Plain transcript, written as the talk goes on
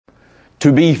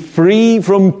to be free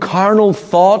from carnal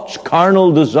thoughts,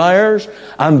 carnal desires,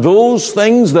 and those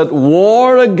things that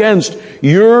war against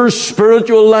your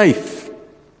spiritual life.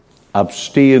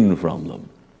 Abstain from them.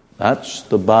 That's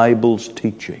the Bible's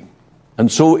teaching.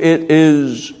 And so it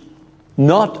is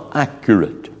not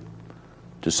accurate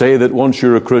to say that once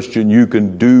you're a Christian, you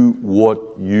can do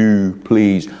what you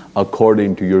please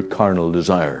according to your carnal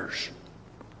desires.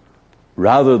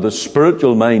 Rather, the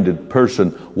spiritual-minded person,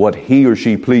 what he or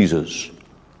she pleases,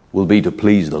 will be to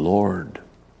please the Lord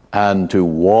and to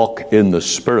walk in the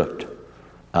Spirit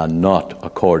and not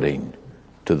according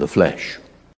to the flesh.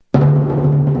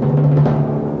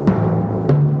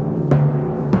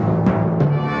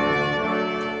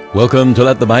 Welcome to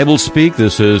Let the Bible Speak.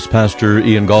 This is Pastor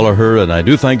Ian Gollaher, and I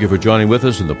do thank you for joining with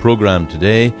us in the program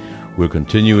today. We're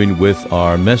continuing with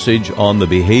our message on the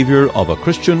behavior of a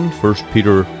Christian, 1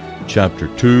 Peter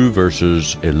chapter 2,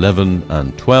 verses 11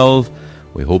 and 12.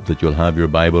 We hope that you'll have your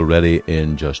Bible ready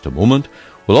in just a moment.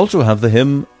 We'll also have the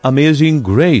hymn, Amazing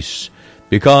Grace,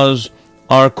 because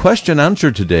our question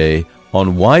answer today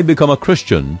on why become a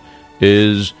Christian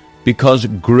is because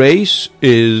grace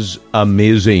is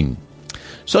amazing.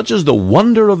 Such is the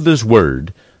wonder of this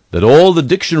word that all the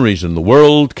dictionaries in the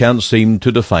world can't seem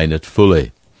to define it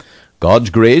fully. God's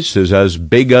grace is as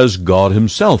big as God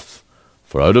himself,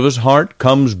 for out of his heart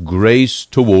comes grace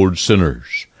towards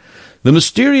sinners. The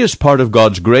mysterious part of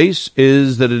God's grace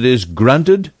is that it is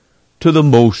granted to the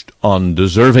most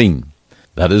undeserving.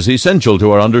 That is essential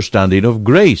to our understanding of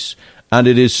grace, and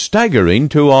it is staggering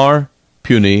to our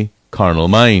puny carnal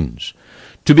minds.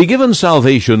 To be given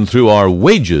salvation through our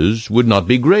wages would not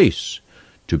be grace.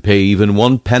 To pay even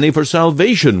 1 penny for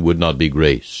salvation would not be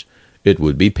grace. It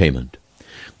would be payment.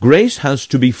 Grace has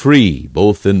to be free,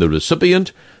 both in the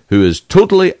recipient, who is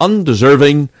totally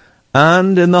undeserving,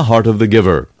 and in the heart of the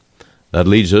giver. That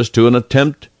leads us to an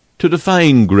attempt to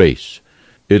define grace.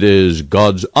 It is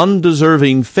God's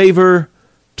undeserving favor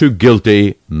to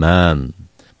guilty man.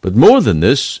 But more than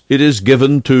this, it is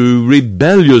given to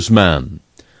rebellious man.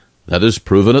 That is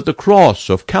proven at the cross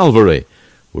of Calvary,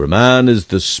 where man is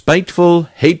the spiteful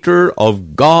hater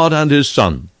of God and his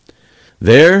Son.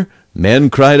 There, men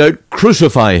cried out,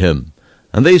 "Crucify him,"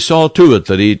 and they saw to it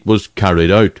that it was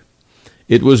carried out.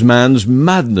 It was man's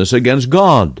madness against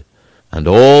God, and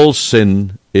all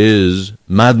sin is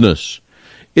madness.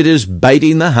 It is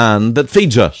biting the hand that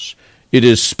feeds us. It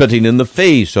is spitting in the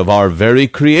face of our very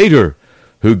Creator,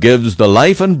 who gives the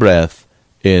life and breath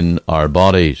in our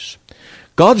bodies.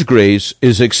 God's grace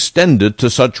is extended to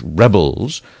such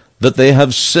rebels that they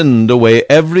have sinned away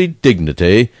every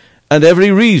dignity and every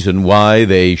reason why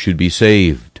they should be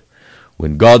saved.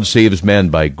 When God saves men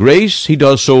by grace, he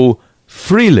does so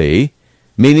freely,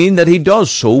 meaning that he does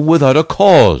so without a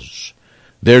cause.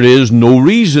 There is no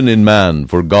reason in man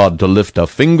for God to lift a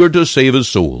finger to save his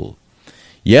soul.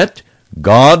 Yet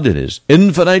God, in his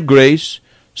infinite grace,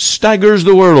 staggers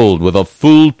the world with a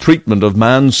full treatment of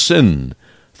man's sin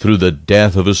through the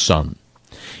death of his Son.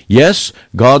 Yes,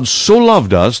 God so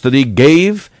loved us that he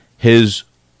gave his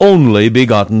only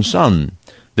begotten Son.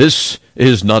 This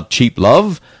is not cheap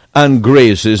love, and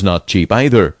grace is not cheap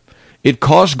either. It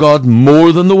cost God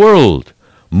more than the world,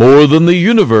 more than the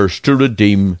universe to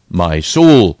redeem my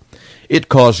soul. It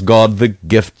cost God the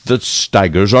gift that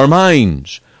staggers our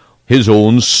minds, his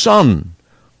own Son.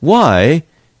 Why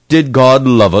did God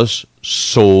love us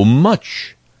so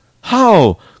much?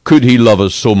 How could he love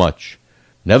us so much?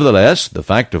 Nevertheless, the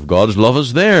fact of God's love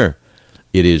is there.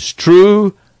 It is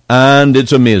true, and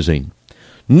it's amazing.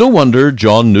 No wonder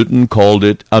John Newton called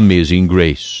it amazing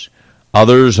grace.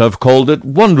 Others have called it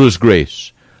wondrous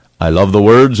grace. I love the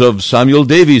words of Samuel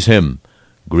Davies' hymn,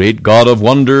 "Great God of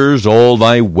wonders, all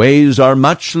thy ways are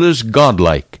matchless,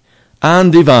 godlike,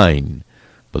 and divine.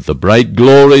 But the bright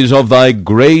glories of thy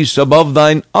grace above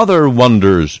thine other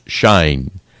wonders shine.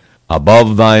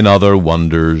 Above thine other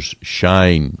wonders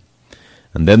shine."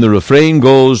 And then the refrain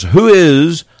goes, "Who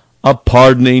is a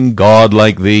pardoning God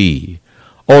like thee?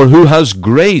 Or who has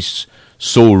grace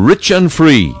so rich and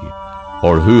free?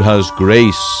 Or who has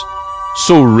grace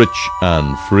so rich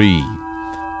and free?"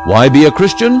 Why be a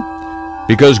Christian?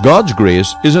 Because God's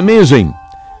grace is amazing.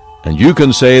 And you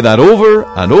can say that over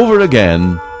and over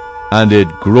again, and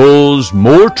it grows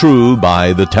more true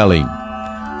by the telling.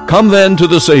 Come then to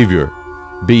the Savior.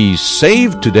 Be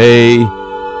saved today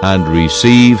and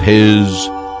receive his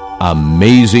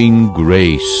amazing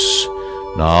grace.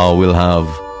 Now we'll have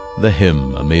the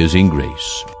hymn, Amazing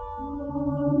Grace.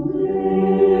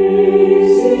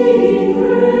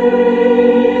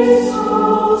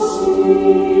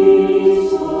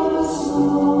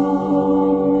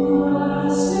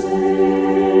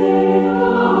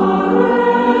 Our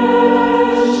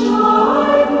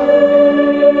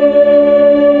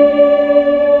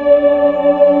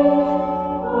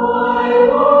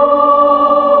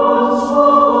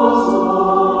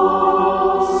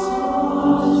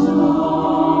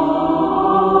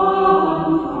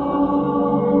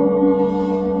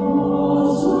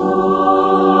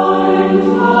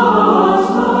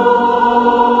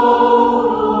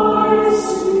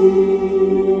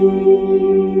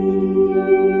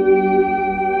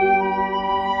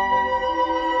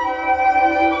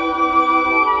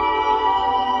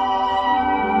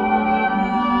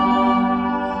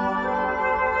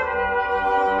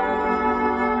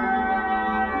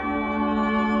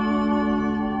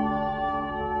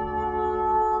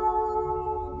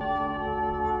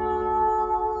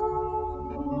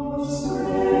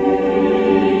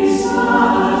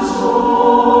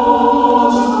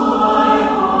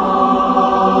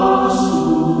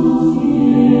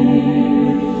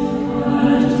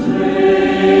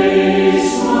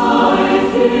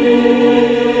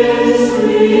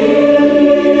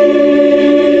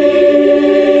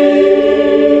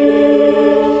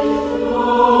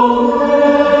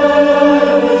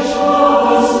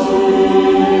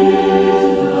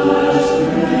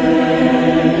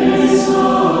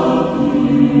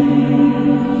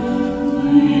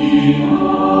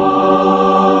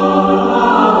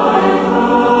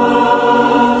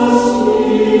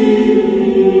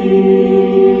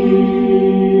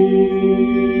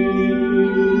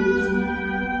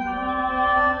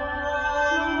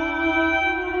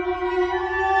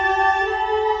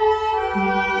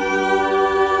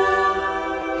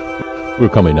We're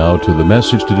coming now to the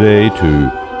message today to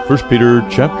 1 Peter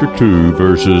chapter 2,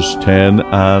 verses 10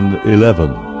 and 11.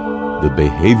 The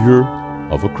behavior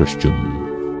of a Christian.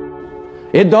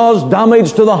 It does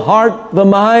damage to the heart, the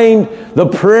mind, the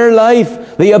prayer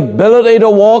life, the ability to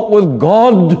walk with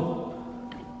God.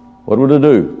 What would it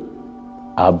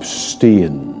do?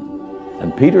 Abstain.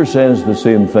 And Peter says the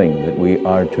same thing, that we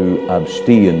are to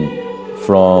abstain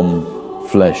from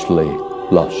fleshly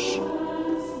lusts.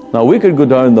 Now, we could go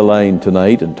down the line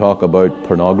tonight and talk about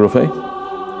pornography,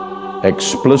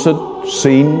 explicit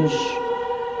scenes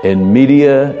in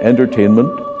media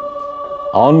entertainment,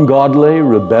 ungodly,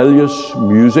 rebellious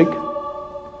music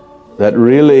that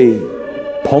really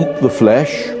pump the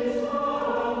flesh,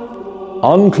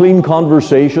 unclean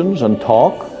conversations and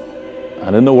talk,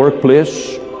 and in the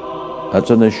workplace, that's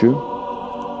an issue.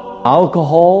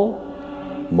 Alcohol,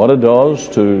 what it does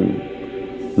to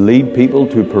lead people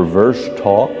to perverse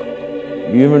talk.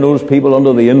 You ever notice people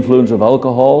under the influence of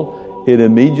alcohol? It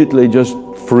immediately just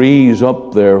frees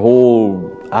up their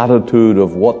whole attitude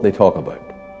of what they talk about.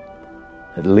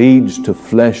 It leads to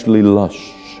fleshly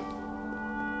lusts.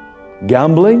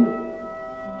 Gambling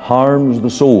harms the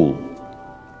soul.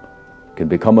 It can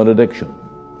become an addiction.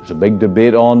 There's a big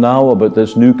debate on now about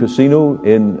this new casino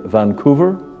in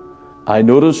Vancouver. I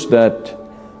noticed that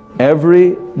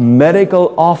every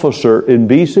medical officer in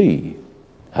BC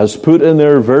has put in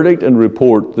their verdict and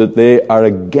report that they are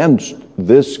against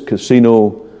this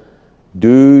casino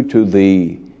due to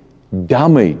the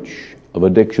damage of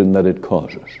addiction that it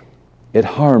causes. It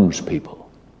harms people.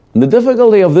 And the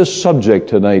difficulty of this subject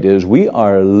tonight is we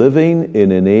are living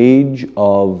in an age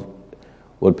of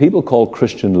what people call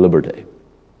Christian liberty.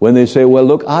 When they say, well,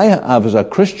 look, I have, as a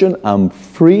Christian, I'm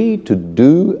free to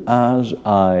do as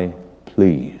I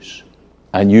please.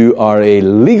 And you are a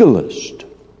legalist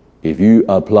if you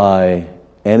apply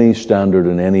any standard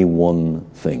in any one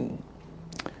thing.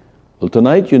 Well,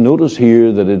 tonight you notice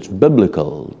here that it's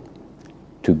biblical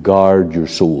to guard your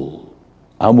soul.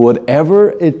 And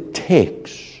whatever it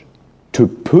takes to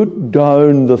put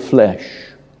down the flesh,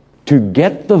 to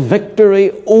get the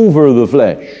victory over the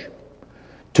flesh,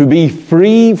 to be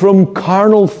free from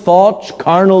carnal thoughts,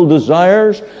 carnal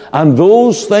desires, and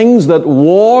those things that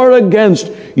war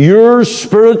against your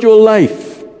spiritual life,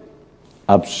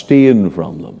 abstain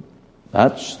from them.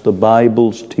 That's the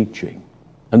Bible's teaching.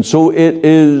 And so it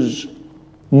is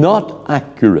not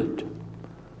accurate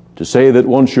to say that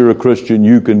once you're a Christian,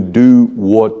 you can do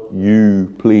what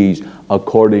you please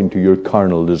according to your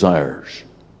carnal desires.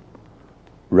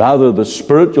 Rather, the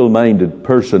spiritual-minded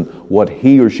person, what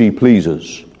he or she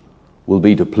pleases, will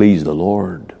be to please the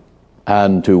Lord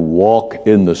and to walk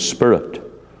in the Spirit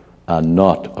and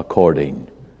not according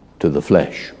to the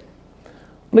flesh.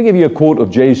 I'm going to give you a quote of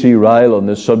J.C. Ryle on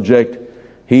this subject.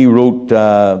 He wrote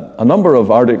a number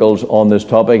of articles on this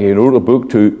topic. He wrote a book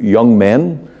to young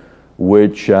men,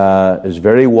 which is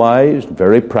very wise,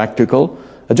 very practical.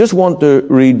 I just want to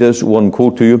read this one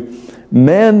quote to you.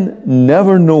 Men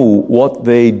never know what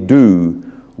they do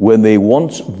when they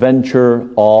once venture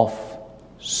off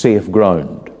safe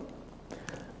ground.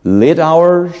 Late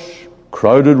hours,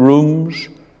 crowded rooms,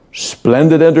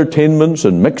 splendid entertainments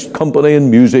and mixed company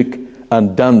and music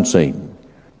and dancing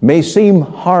may seem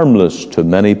harmless to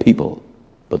many people,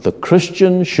 but the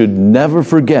Christian should never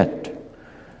forget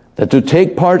that to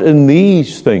take part in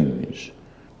these things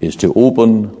is to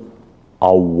open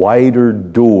a wider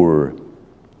door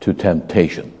to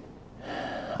temptation.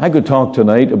 I could talk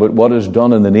tonight about what is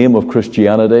done in the name of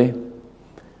Christianity.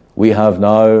 We have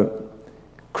now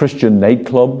Christian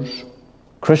nightclubs,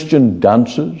 Christian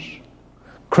dances,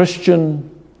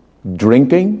 Christian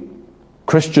drinking,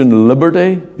 Christian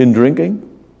liberty in drinking.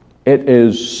 It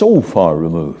is so far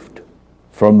removed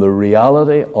from the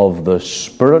reality of the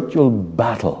spiritual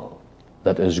battle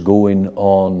that is going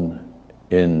on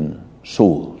in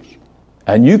souls.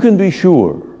 And you can be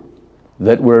sure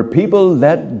that where people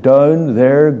let down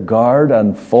their guard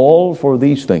and fall for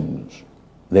these things,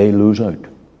 they lose out.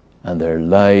 And their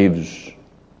lives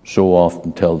so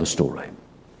often tell the story.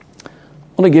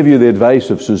 I want to give you the advice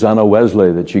of Susanna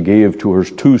Wesley that she gave to her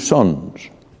two sons.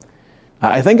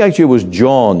 I think actually it was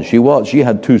John. She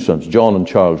had two sons, John and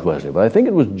Charles Wesley. But I think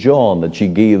it was John that she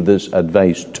gave this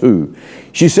advice to.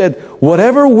 She said,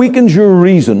 whatever weakens your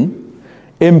reason,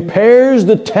 impairs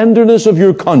the tenderness of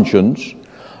your conscience,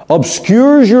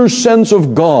 obscures your sense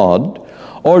of God,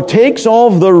 or takes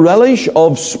off the relish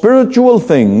of spiritual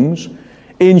things,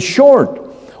 in short,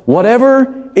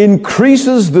 whatever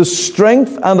increases the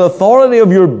strength and authority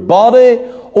of your body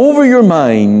over your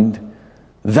mind,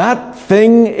 that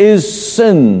thing is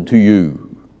sin to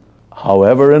you,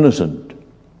 however innocent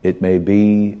it may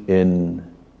be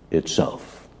in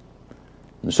itself.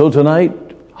 And so tonight,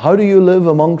 how do you live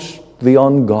amongst the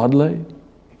ungodly?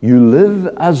 You live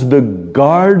as the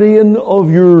guardian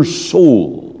of your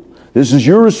soul. This is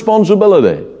your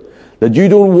responsibility, that you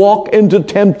don't walk into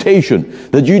temptation,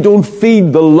 that you don't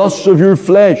feed the lusts of your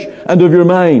flesh and of your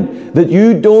mind, that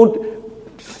you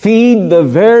don't feed the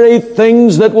very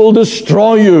things that will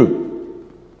destroy you,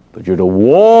 but you're to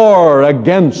war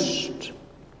against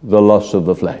the lusts of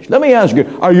the flesh. Let me ask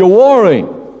you, are you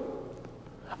warring?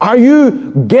 Are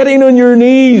you getting on your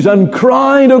knees and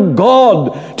crying to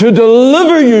God to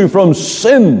deliver you from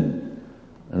sin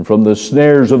and from the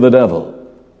snares of the devil?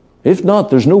 If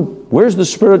not, where's the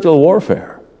spiritual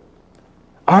warfare?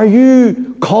 Are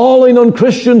you calling on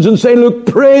Christians and saying, look,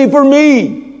 pray for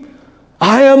me.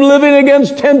 I am living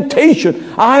against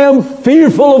temptation. I am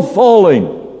fearful of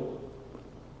falling.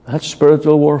 That's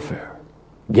spiritual warfare.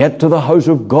 Get to the house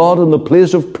of God in the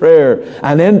place of prayer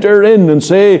and enter in and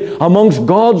say, amongst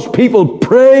God's people,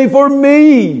 pray for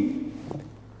me.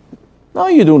 Now,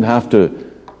 you don't have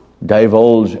to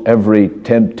divulge every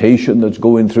temptation that's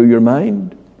going through your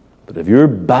mind. But if you're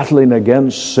battling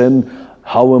against sin,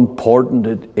 how important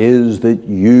it is that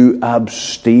you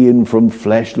abstain from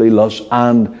fleshly lusts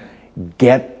and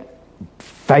get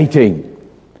fighting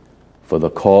for the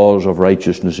cause of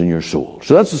righteousness in your soul.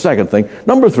 So that's the second thing.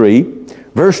 Number 3,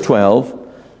 verse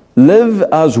 12, live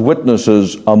as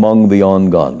witnesses among the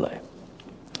ungodly.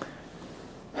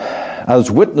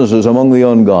 As witnesses among the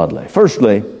ungodly.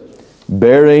 Firstly,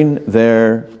 bearing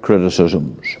their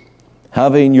criticisms.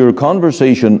 Having your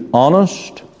conversation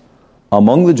honest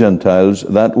among the Gentiles,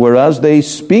 that whereas they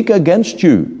speak against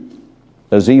you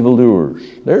as evildoers,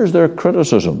 there's their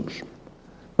criticisms.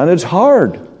 And it's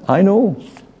hard, I know.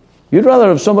 You'd rather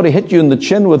have somebody hit you in the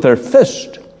chin with their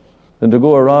fist than to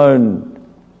go around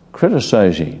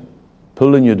criticizing,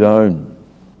 pulling you down.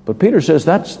 But Peter says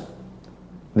that's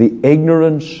the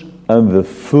ignorance and the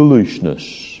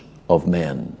foolishness of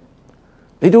men.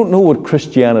 They don't know what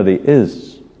Christianity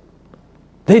is.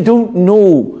 They don't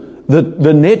know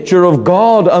the nature of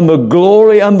God and the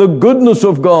glory and the goodness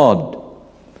of God.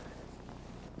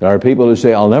 There are people who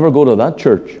say, I'll never go to that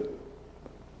church.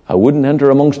 I wouldn't enter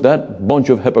amongst that bunch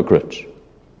of hypocrites.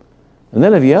 And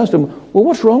then if you ask them, well,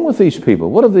 what's wrong with these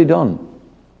people? What have they done?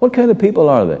 What kind of people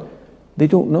are they? They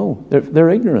don't know. They're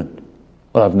ignorant.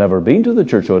 Well, I've never been to the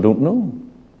church, so I don't know.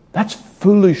 That's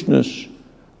foolishness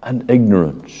and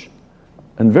ignorance.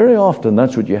 And very often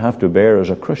that's what you have to bear as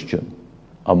a Christian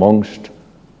amongst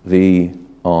the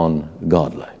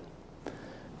ungodly.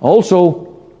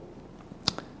 Also,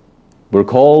 we're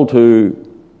called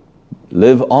to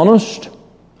live honest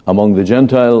among the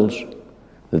Gentiles,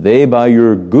 that they by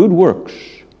your good works,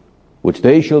 which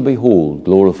they shall behold,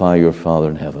 glorify your Father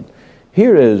in heaven.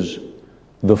 Here is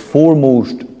the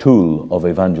foremost tool of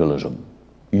evangelism: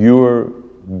 your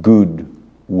good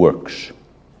works.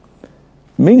 It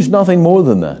means nothing more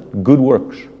than that, good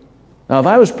works. Now, if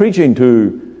I was preaching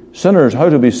to sinners how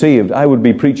to be saved, I would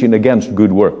be preaching against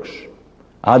good works.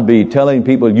 I'd be telling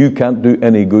people you can't do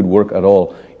any good work at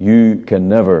all. You can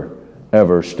never,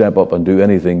 ever step up and do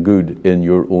anything good in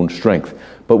your own strength.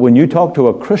 But when you talk to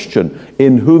a Christian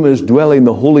in whom is dwelling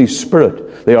the Holy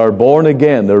Spirit, they are born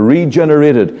again, they're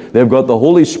regenerated, they've got the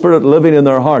Holy Spirit living in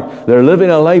their heart, they're living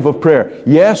a life of prayer.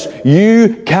 Yes,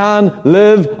 you can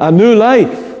live a new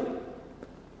life.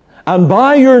 And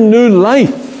by your new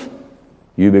life,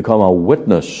 you become a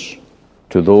witness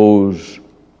to those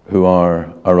who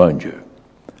are around you.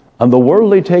 And the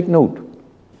worldly take note.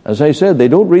 As I said, they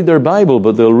don't read their Bible,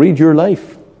 but they'll read your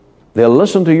life. They'll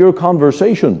listen to your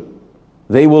conversation.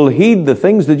 They will heed the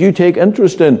things that you take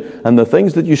interest in and the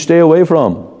things that you stay away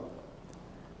from.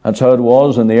 That's how it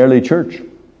was in the early church.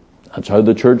 That's how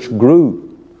the church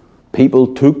grew.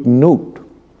 People took note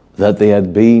that they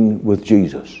had been with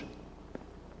Jesus.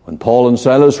 When Paul and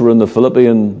Silas were in the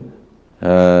Philippian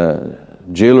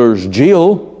jailer's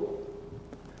jail,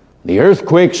 the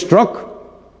earthquake struck.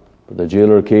 But the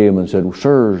jailer came and said,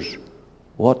 Sirs,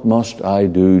 what must I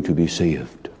do to be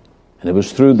saved? And it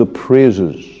was through the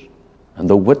praises and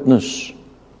the witness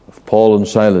of Paul and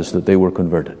Silas that they were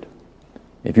converted.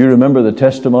 If you remember the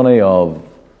testimony of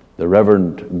the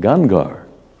Reverend Gangar,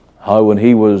 how when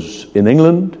he was in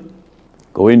England,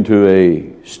 going to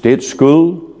a state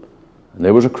school, and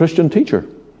there was a Christian teacher,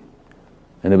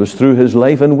 and it was through his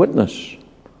life and witness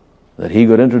that he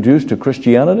got introduced to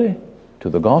Christianity, to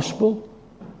the gospel.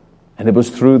 And it was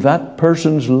through that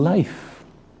person's life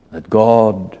that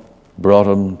God brought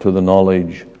him to the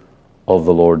knowledge of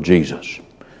the Lord Jesus.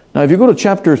 Now, if you go to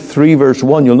chapter 3, verse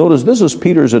 1, you'll notice this is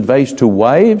Peter's advice to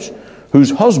wives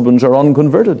whose husbands are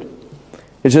unconverted.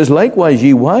 It says, likewise,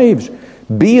 ye wives,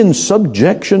 be in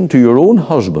subjection to your own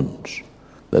husbands,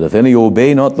 that if any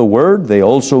obey not the word, they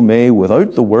also may,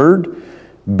 without the word,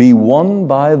 be won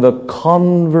by the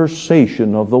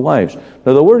conversation of the wives.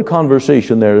 Now, the word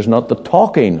conversation there is not the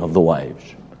talking of the wives.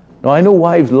 Now, I know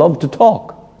wives love to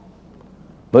talk.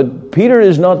 But Peter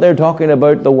is not there talking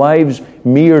about the wives'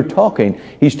 mere talking.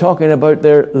 He's talking about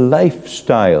their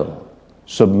lifestyle,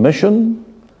 submission,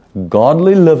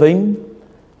 godly living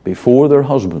before their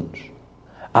husbands.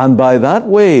 And by that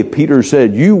way, Peter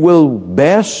said, you will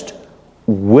best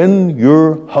win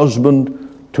your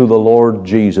husband to the Lord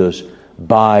Jesus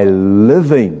by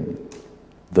living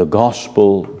the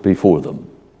gospel before them.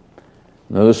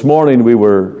 Now, this morning we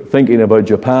were thinking about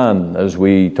Japan as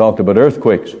we talked about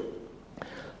earthquakes.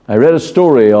 I read a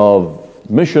story of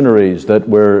missionaries that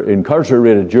were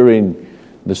incarcerated during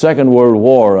the Second World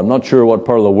War. I'm not sure what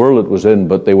part of the world it was in,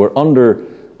 but they were under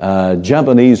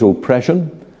Japanese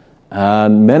oppression,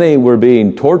 and many were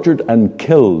being tortured and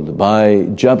killed by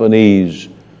Japanese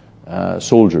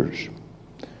soldiers.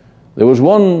 There was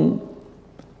one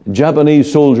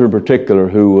Japanese soldier in particular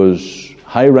who was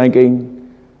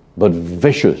high-ranking but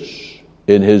vicious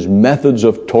in his methods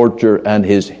of torture and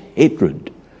his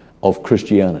hatred of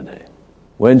Christianity.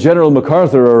 When General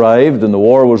MacArthur arrived and the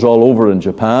war was all over in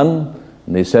Japan,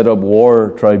 and they set up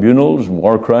war tribunals and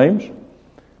war crimes,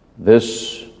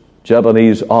 this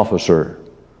Japanese officer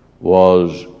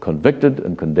was convicted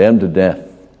and condemned to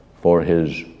death for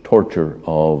his torture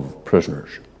of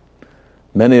prisoners.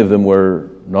 Many of them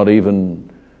were not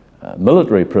even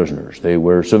military prisoners. They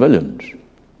were civilians,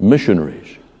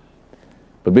 missionaries.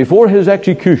 But before his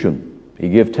execution, he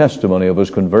gave testimony of his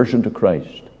conversion to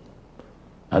Christ.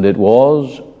 And it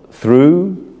was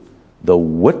through the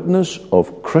witness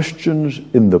of Christians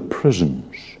in the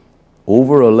prisons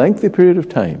over a lengthy period of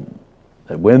time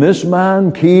that when this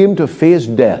man came to face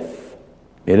death,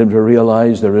 made him to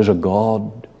realize there is a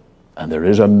God and there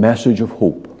is a message of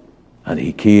hope. And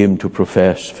he came to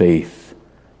profess faith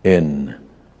in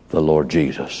the Lord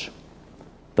Jesus.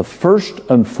 The first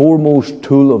and foremost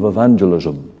tool of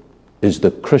evangelism is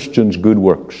the Christian's good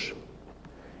works.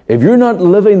 If you're not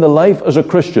living the life as a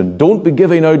Christian, don't be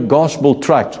giving out gospel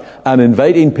tracts and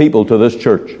inviting people to this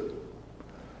church.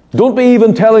 Don't be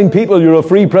even telling people you're a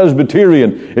free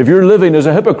Presbyterian if you're living as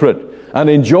a hypocrite and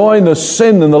enjoying the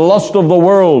sin and the lust of the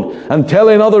world and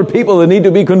telling other people they need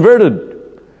to be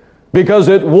converted. Because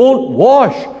it won't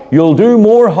wash. You'll do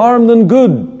more harm than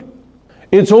good.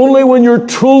 It's only when you're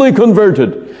truly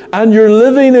converted and you're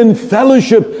living in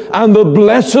fellowship and the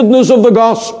blessedness of the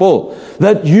gospel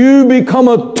that you become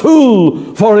a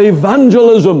tool for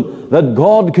evangelism that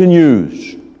God can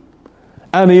use.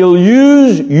 And He'll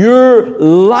use your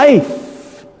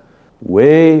life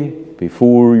way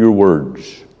before your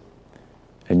words.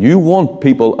 And you want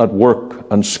people at work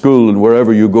and school and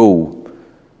wherever you go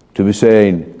to be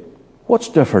saying, what's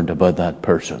different about that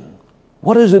person?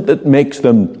 What is it that makes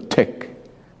them tick?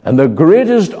 And the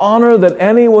greatest honor that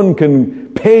anyone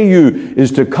can pay you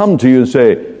is to come to you and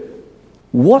say,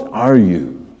 what are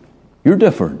you? You're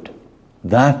different.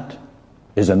 That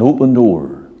is an open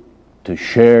door to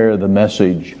share the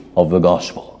message of the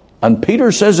gospel. And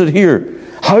Peter says it here.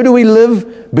 How do we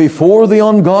live before the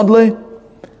ungodly?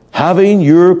 Having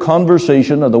your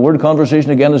conversation, and the word conversation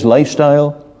again is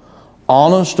lifestyle,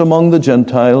 honest among the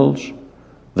Gentiles,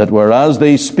 that whereas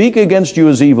they speak against you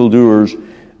as evildoers,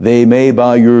 they may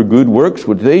by your good works,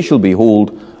 which they shall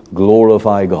behold,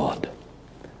 glorify God.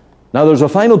 Now there's a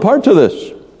final part to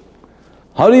this.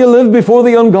 How do you live before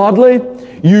the ungodly?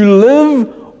 You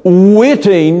live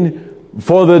waiting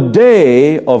for the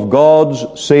day of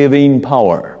God's saving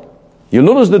power. You'll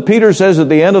notice that Peter says at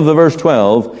the end of the verse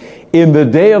 12, in the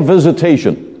day of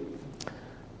visitation.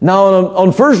 Now,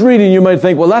 on first reading, you might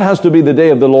think, well, that has to be the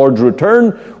day of the Lord's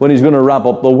return when He's going to wrap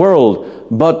up the world.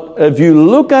 But if you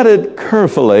look at it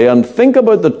carefully and think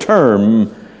about the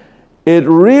term, it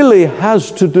really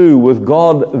has to do with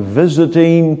God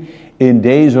visiting in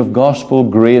days of gospel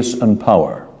grace and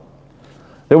power.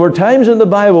 There were times in the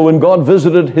Bible when God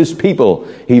visited His people.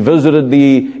 He visited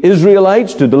the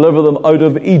Israelites to deliver them out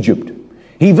of Egypt.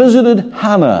 He visited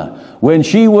Hannah when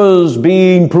she was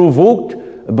being provoked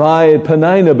by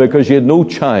Peninnah because she had no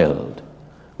child.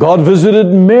 God visited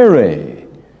Mary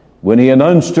when He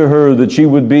announced to her that she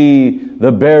would be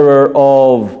the bearer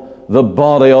of the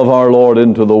body of our Lord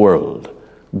into the world.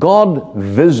 God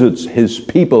visits His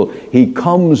people. He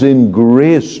comes in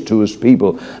grace to His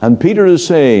people. And Peter is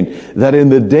saying that in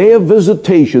the day of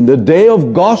visitation, the day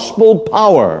of gospel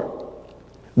power,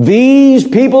 these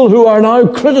people who are now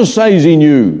criticizing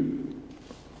you,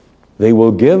 they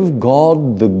will give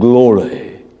God the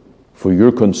glory for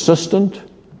your consistent,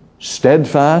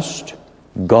 steadfast,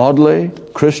 godly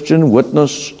Christian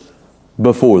witness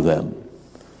before them.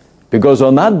 Because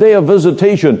on that day of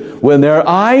visitation, when their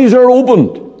eyes are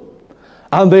opened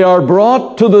and they are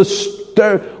brought to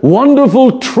the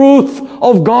wonderful truth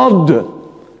of God,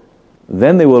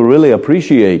 then they will really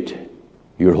appreciate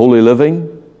your holy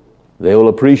living. They will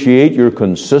appreciate your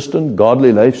consistent,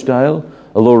 godly lifestyle.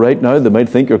 Although right now they might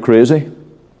think you're crazy.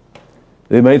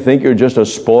 They might think you're just a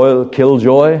spoiled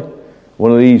killjoy,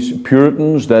 one of these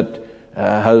Puritans that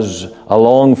has a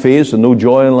long face and no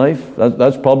joy in life.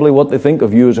 That's probably what they think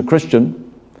of you as a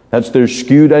Christian. That's their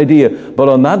skewed idea. But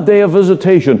on that day of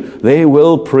visitation, they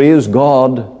will praise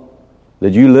God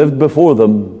that you lived before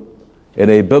them in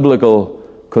a biblical,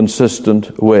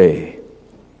 consistent way.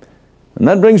 And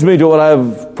that brings me to what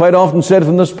I've quite often said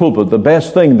from this pulpit. The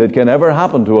best thing that can ever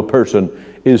happen to a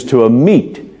person is to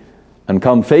meet and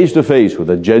come face to face with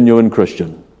a genuine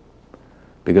Christian.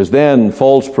 Because then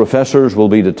false professors will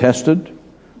be detested,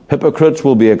 hypocrites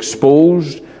will be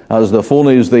exposed as the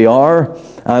phonies they are,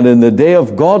 and in the day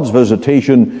of God's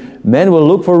visitation, men will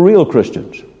look for real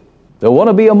Christians. They'll want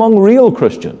to be among real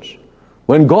Christians.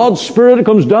 When God's Spirit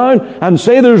comes down and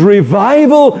say there's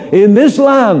revival in this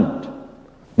land,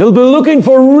 they'll be looking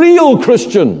for real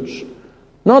Christians,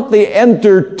 not the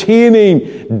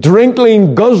entertaining,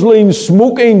 drinking, guzzling,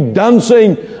 smoking,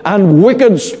 dancing, and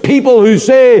wicked people who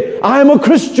say, I'm a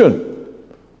Christian.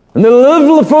 And they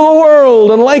live for the world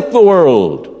and like the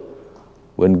world.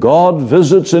 When God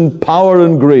visits in power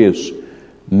and grace,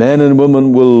 men and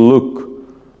women will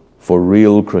look for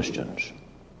real Christians.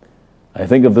 I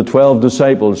think of the 12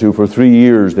 disciples who for 3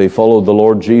 years they followed the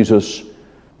Lord Jesus,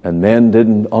 and men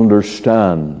didn't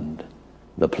understand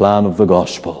the plan of the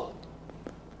gospel.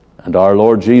 And our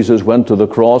Lord Jesus went to the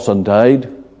cross and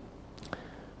died.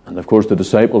 And of course the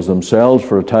disciples themselves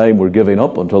for a time were giving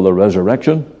up until the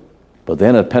resurrection. But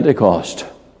then at Pentecost,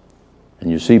 and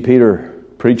you see Peter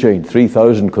preaching,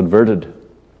 3,000 converted.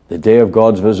 The day of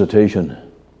God's visitation,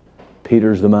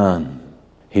 Peter's the man.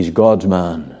 He's God's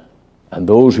man. And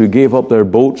those who gave up their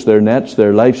boats, their nets,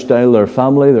 their lifestyle, their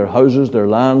family, their houses, their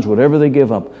lands, whatever they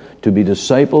gave up to be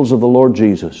disciples of the Lord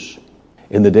Jesus,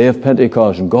 in the day of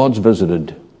Pentecost, and God's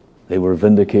visited, they were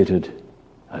vindicated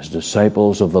as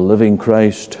disciples of the living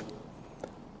Christ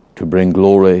to bring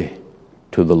glory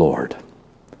to the Lord.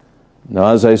 Now,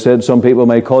 as I said, some people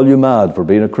may call you mad for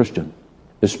being a Christian,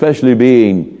 especially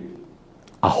being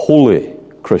a holy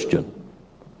Christian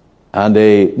and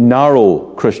a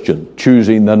narrow Christian,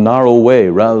 choosing the narrow way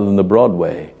rather than the broad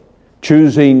way,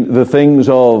 choosing the things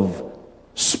of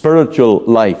spiritual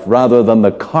life rather than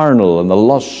the carnal and the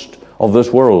lust of this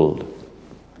world.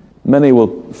 Many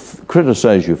will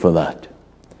criticize you for that.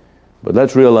 But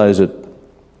let's realize that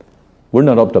we're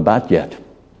not up to bat yet.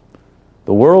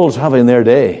 The world's having their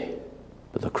day,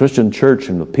 but the Christian church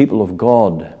and the people of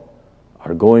God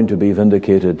are going to be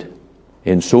vindicated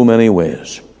in so many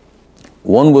ways.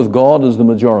 One with God is the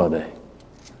majority.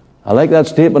 I like that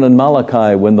statement in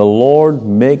Malachi, when the Lord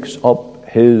makes up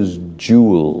his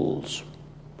jewels.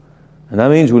 And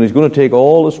that means when he's going to take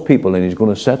all his people and he's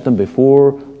going to set them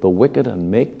before the wicked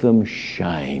and make them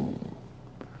shine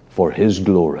for his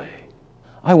glory.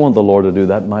 I want the Lord to do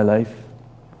that in my life.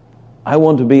 I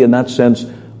want to be, in that sense,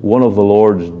 one of the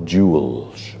Lord's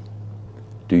jewels.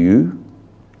 Do you?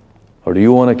 Or do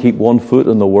you want to keep one foot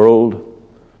in the world,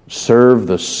 serve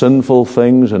the sinful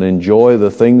things and enjoy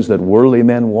the things that worldly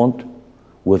men want,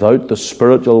 without the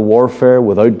spiritual warfare,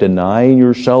 without denying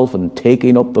yourself and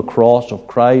taking up the cross of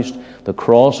Christ, the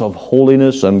cross of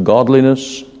holiness and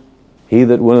godliness? He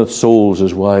that winneth souls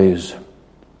is wise.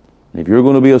 And if you're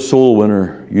going to be a soul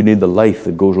winner, you need the life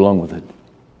that goes along with it.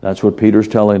 That's what Peter's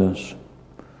telling us.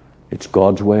 It's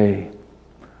God's way.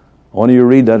 I want you to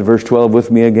read that verse 12 with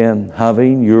me again.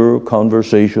 Having your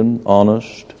conversation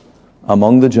honest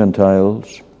among the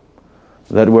Gentiles,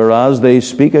 that whereas they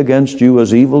speak against you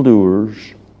as evildoers,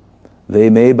 they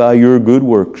may by your good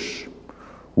works,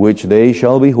 which they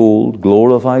shall behold,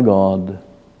 glorify God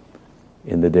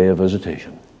in the day of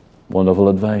visitation. Wonderful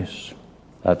advice.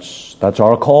 That's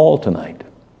our call tonight.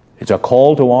 It's a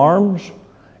call to arms.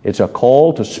 It's a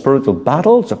call to spiritual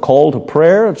battle. It's a call to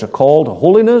prayer. It's a call to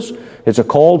holiness. It's a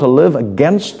call to live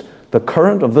against the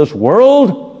current of this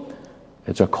world.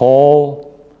 It's a call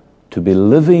to be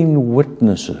living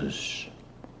witnesses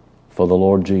for the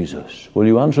Lord Jesus. Will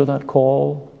you answer that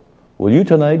call? Will you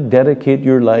tonight dedicate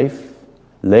your life,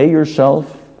 lay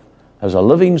yourself as a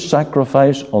living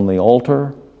sacrifice on the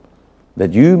altar,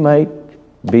 that you might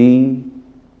be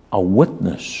a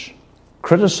witness,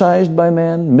 criticized by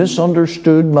men,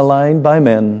 misunderstood, maligned by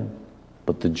men,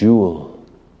 but the jewel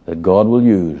that God will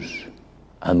use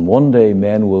And one day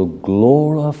men will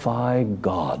glorify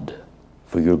God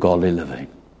for your godly living.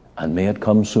 And may it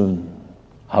come soon.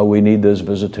 How we need this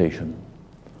visitation.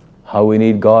 How we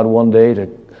need God one day to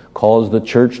cause the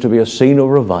church to be a scene of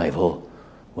revival.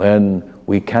 When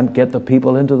we can't get the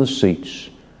people into the seats,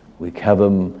 we have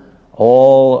them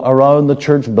all around the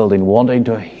church building wanting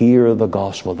to hear the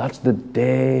gospel. That's the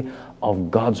day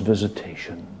of God's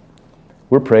visitation.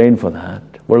 We're praying for that.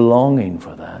 We're longing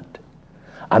for that.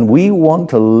 And we want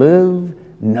to live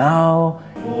now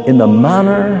in the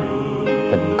manner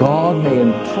that God may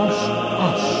entrust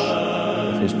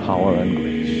us with His power and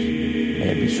grace. May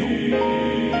it be so.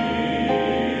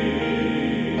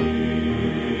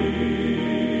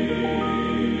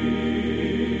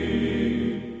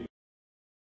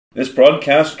 This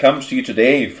broadcast comes to you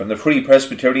today from the Free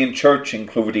Presbyterian Church in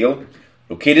Cloverdale,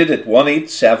 located at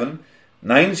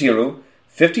 18790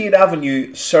 58th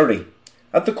Avenue, Surrey,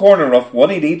 at the corner of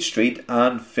 188th Street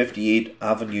and 58th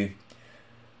Avenue.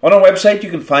 On our website you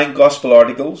can find gospel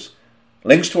articles,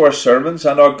 links to our sermons,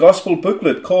 and our gospel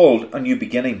booklet called A New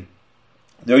Beginning.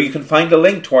 There you can find a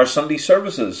link to our Sunday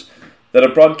services that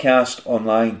are broadcast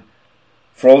online.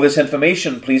 For all this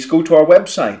information, please go to our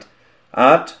website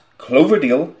at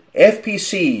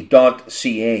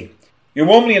cloverdalefpc.ca. You're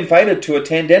warmly invited to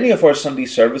attend any of our Sunday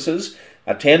services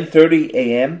at 10:30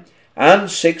 a.m.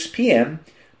 and 6 p.m.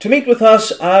 to meet with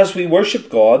us as we worship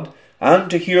God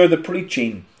and to hear the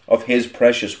preaching of His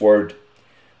precious Word.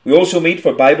 We also meet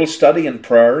for Bible study and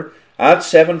prayer at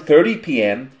 7:30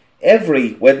 p.m.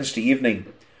 every Wednesday evening.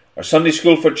 Our Sunday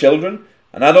School for Children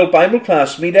and Adult Bible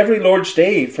class meet every Lord's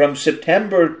Day from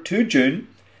September to June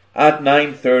at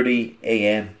 9:30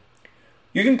 a.m.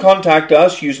 You can contact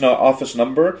us using our office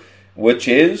number, which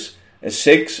is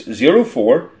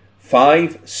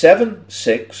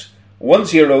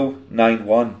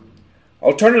 604-576-1091.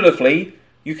 Alternatively,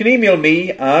 you can email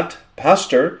me at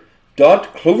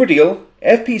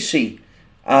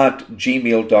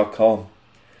pastor.cloverdalefpc@gmail.com.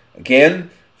 Again,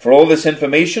 for all this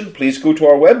information, please go to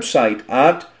our website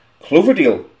at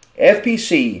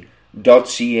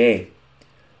cloverdalefpc.ca.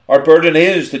 Our burden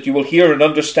is that you will hear and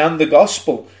understand the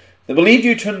gospel that will lead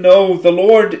you to know the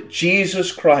Lord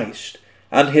Jesus Christ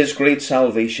and His great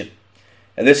salvation.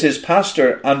 And this is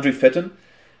Pastor Andrew Fitton.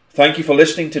 Thank you for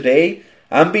listening today,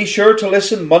 and be sure to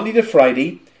listen Monday to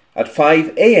Friday at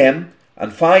 5 a.m.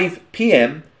 and 5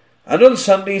 p.m. and on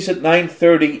Sundays at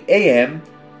 9:30 a.m.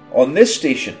 on this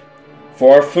station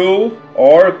for our full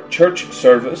or church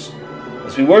service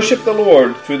as we worship the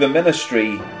Lord through the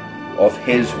ministry of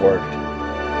His Word.